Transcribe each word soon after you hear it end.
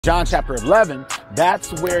John chapter 11,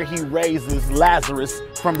 that's where he raises Lazarus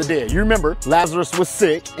from the dead. You remember, Lazarus was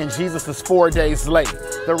sick and Jesus is 4 days late.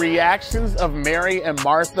 The reactions of Mary and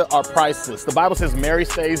Martha are priceless. The Bible says Mary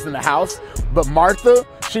stays in the house, but Martha,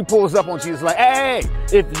 she pulls up on Jesus like, hey,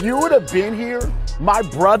 if you would have been here, my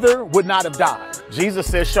brother would not have died. Jesus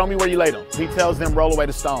says, show me where you laid him. He tells them, roll away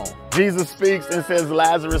the stone. Jesus speaks and says,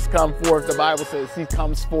 Lazarus, come forth. The Bible says he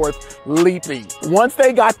comes forth leaping. Once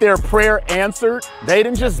they got their prayer answered, they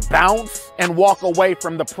didn't just bounce and walk away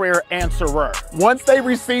from the prayer answerer. Once they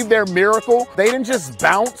received their miracle, they didn't just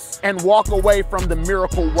bounce and walk away from the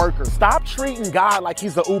miracle worker. Stop treating God like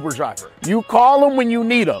he's an Uber driver. You call him when you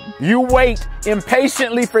need him. You wait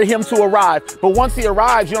impatiently for him to arrive. But once he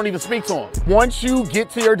arrives, you don't even speak to him. Once you get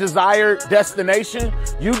to your desired destination,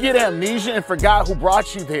 you get amnesia and forgot who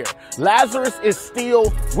brought you there. Lazarus is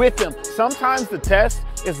still with him. Sometimes the test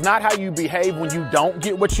is not how you behave when you don't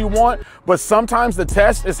get what you want, but sometimes the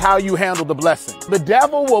test is how you handle the blessing. The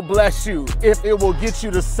devil will bless you if it will get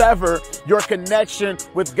you to sever your connection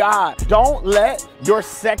with God. Don't let your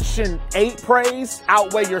Section 8 praise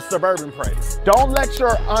outweigh your suburban praise. Don't let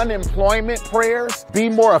your unemployment prayers be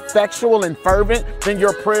more effectual and fervent than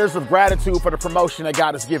your prayers of gratitude for the promotion that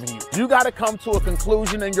God has given you. You got to come to a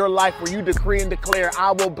conclusion in your life where you decree and declare,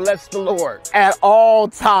 I will bless the Lord at all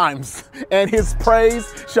times, and his praise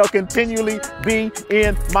shall continually be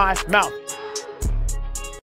in my mouth.